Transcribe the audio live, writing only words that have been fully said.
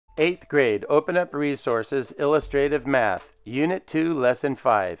8th grade, Open Up Resources, Illustrative Math, Unit 2, Lesson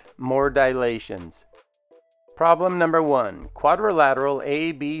 5, More Dilations. Problem number 1. Quadrilateral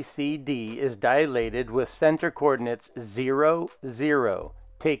ABCD is dilated with center coordinates 0, 0,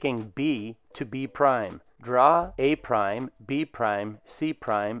 taking B to B prime. Draw A prime, B prime, C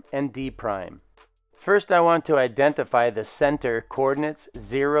prime, and D prime. First, I want to identify the center coordinates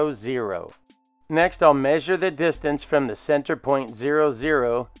 0, 0. Next, I'll measure the distance from the center point 0,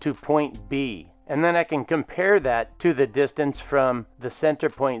 0 to point B. And then I can compare that to the distance from the center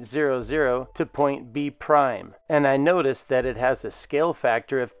point 0, 0 to point B prime. And I notice that it has a scale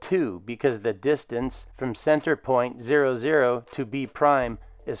factor of 2 because the distance from center point 0, 0 to B prime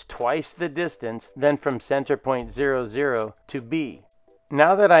is twice the distance than from center point 0, 0 to B.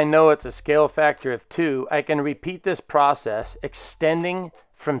 Now that I know it's a scale factor of 2, I can repeat this process extending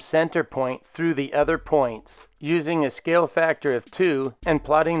from center point through the other points using a scale factor of 2 and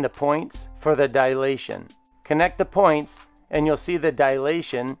plotting the points for the dilation. Connect the points and you'll see the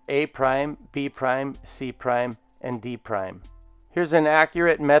dilation A prime, B prime, C prime, and D prime. Here's an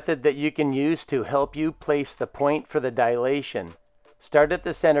accurate method that you can use to help you place the point for the dilation. Start at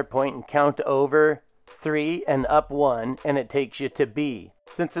the center point and count over 3 and up 1 and it takes you to B.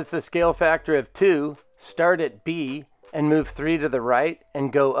 Since it's a scale factor of 2, start at B and move 3 to the right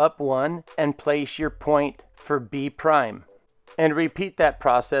and go up 1 and place your point for B prime. And repeat that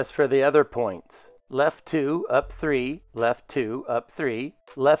process for the other points. Left 2, up 3, left 2, up 3,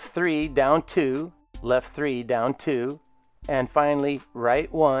 left 3, down 2, left 3, down 2, and finally right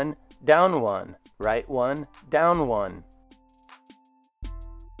 1, down 1, right 1, down 1.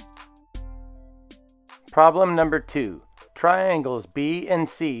 Problem number 2. Triangles B and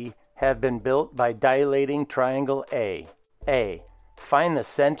C have been built by dilating triangle A. A. Find the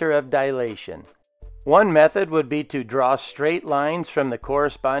center of dilation. One method would be to draw straight lines from the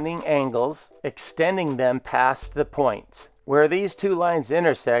corresponding angles, extending them past the points. Where these two lines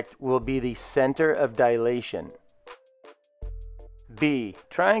intersect will be the center of dilation. B.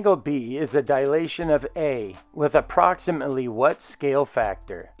 Triangle B is a dilation of A with approximately what scale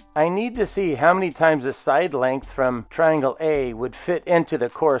factor? I need to see how many times the side length from triangle A would fit into the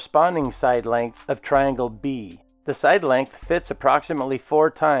corresponding side length of triangle B. The side length fits approximately 4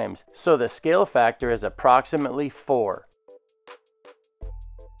 times, so the scale factor is approximately 4.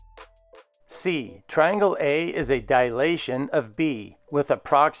 C. Triangle A is a dilation of B with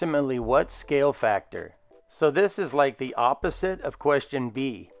approximately what scale factor? So this is like the opposite of question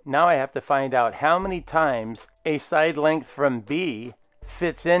B. Now I have to find out how many times a side length from B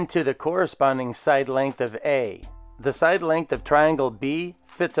fits into the corresponding side length of A. The side length of triangle B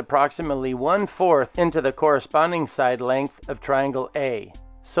fits approximately 1/4 into the corresponding side length of triangle A.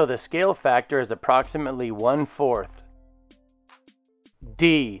 So the scale factor is approximately 1/4.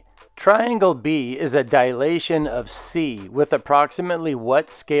 D. Triangle B is a dilation of C with approximately what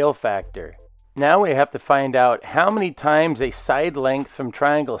scale factor? Now we have to find out how many times a side length from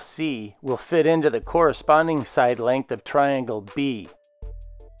triangle C will fit into the corresponding side length of triangle B.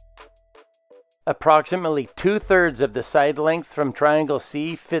 Approximately 2/3 of the side length from triangle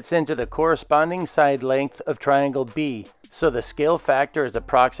C fits into the corresponding side length of triangle B, so the scale factor is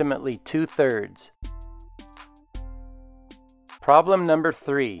approximately 2/3. Problem number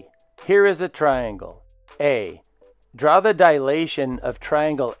 3. Here is a triangle. A. Draw the dilation of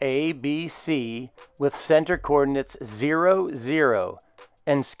triangle ABC with center coordinates 0, 0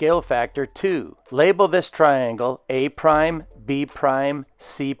 and scale factor 2. Label this triangle A prime, B prime,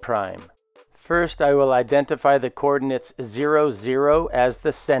 C prime. First, I will identify the coordinates 0, 0 as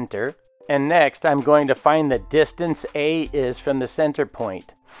the center, and next I'm going to find the distance A is from the center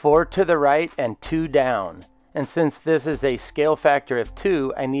point, 4 to the right and 2 down. And since this is a scale factor of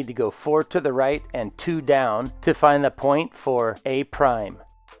 2, I need to go 4 to the right and 2 down to find the point for A prime.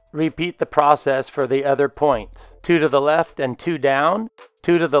 Repeat the process for the other points. 2 to the left and 2 down,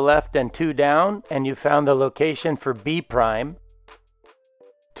 2 to the left and 2 down, and you found the location for B prime.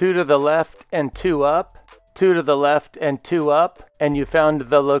 2 to the left and 2 up, 2 to the left and 2 up, and you found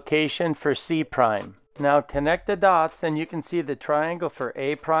the location for C prime. Now connect the dots and you can see the triangle for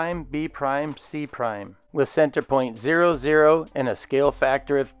A prime, B prime, C prime with center point 0, 0 and a scale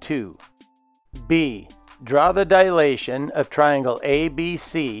factor of 2. B. Draw the dilation of triangle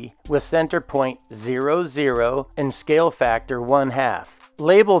ABC with center point 0, 0 and scale factor 1/2.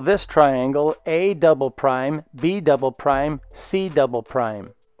 Label this triangle A double prime, B double prime, C double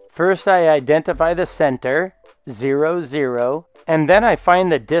prime. First I identify the center, 0, 0, and then I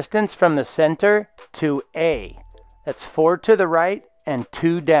find the distance from the center to A. That's 4 to the right and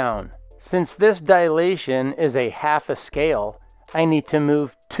 2 down. Since this dilation is a half a scale, I need to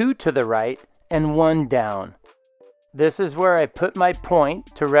move 2 to the right and 1 down. This is where I put my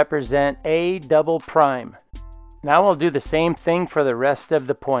point to represent A double prime. Now I'll do the same thing for the rest of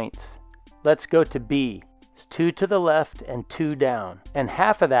the points. Let's go to B. It's 2 to the left and 2 down. And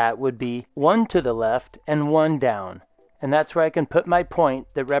half of that would be 1 to the left and 1 down. And that's where I can put my point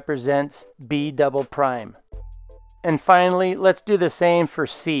that represents B double prime. And finally, let's do the same for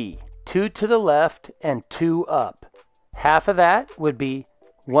C. 2 to the left and 2 up. Half of that would be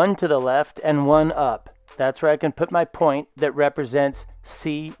 1 to the left and 1 up. That's where I can put my point that represents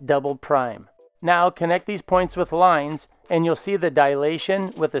C double prime. Now connect these points with lines and you'll see the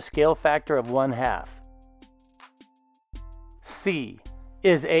dilation with a scale factor of 1/2. C.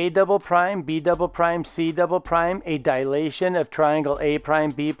 Is A double prime, B double prime, C double prime a dilation of triangle A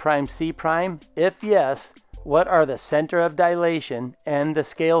prime, B prime, C prime? If yes, what are the center of dilation and the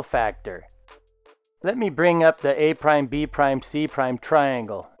scale factor? Let me bring up the A prime, B prime, C prime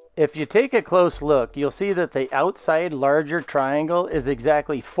triangle. If you take a close look, you'll see that the outside larger triangle is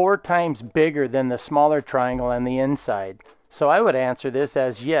exactly 4 times bigger than the smaller triangle on the inside. So I would answer this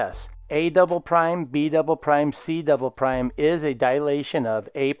as yes. A double prime, B double prime, C double prime is a dilation of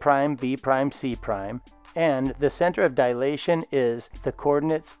A prime, B prime, C prime, and the center of dilation is the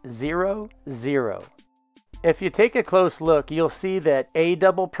coordinates 0, 0. If you take a close look, you'll see that A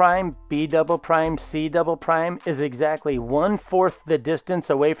double prime, B double prime, C double prime is exactly 1/4 the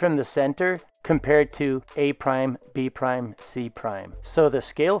distance away from the center compared to A prime, B prime, C prime. So the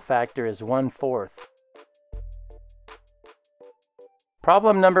scale factor is 1/4.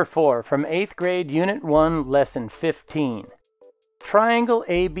 Problem number 4 from 8th grade, Unit 1, Lesson 15. Triangle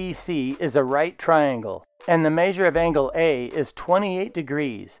ABC is a right triangle, and the measure of angle A is 28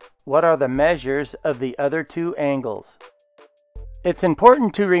 degrees. What are the measures of the other 2 angles? It's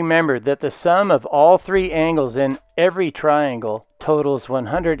important to remember that the sum of all 3 angles in every triangle totals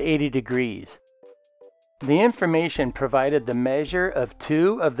 180 degrees. The information provided the measure of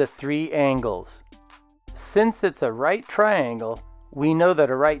 2 of the 3 angles. Since it's a right triangle, we know that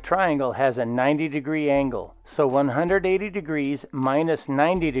a right triangle has a 90-degree angle, so 180 degrees minus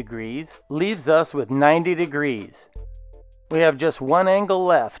 90 degrees leaves us with 90 degrees. We have just one angle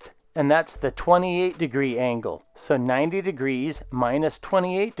left, and that's the 28-degree angle. So 90 degrees minus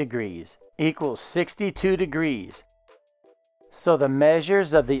 28 degrees equals 62 degrees. So the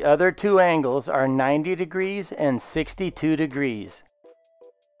measures of the other 2 angles are 90 degrees and 62 degrees.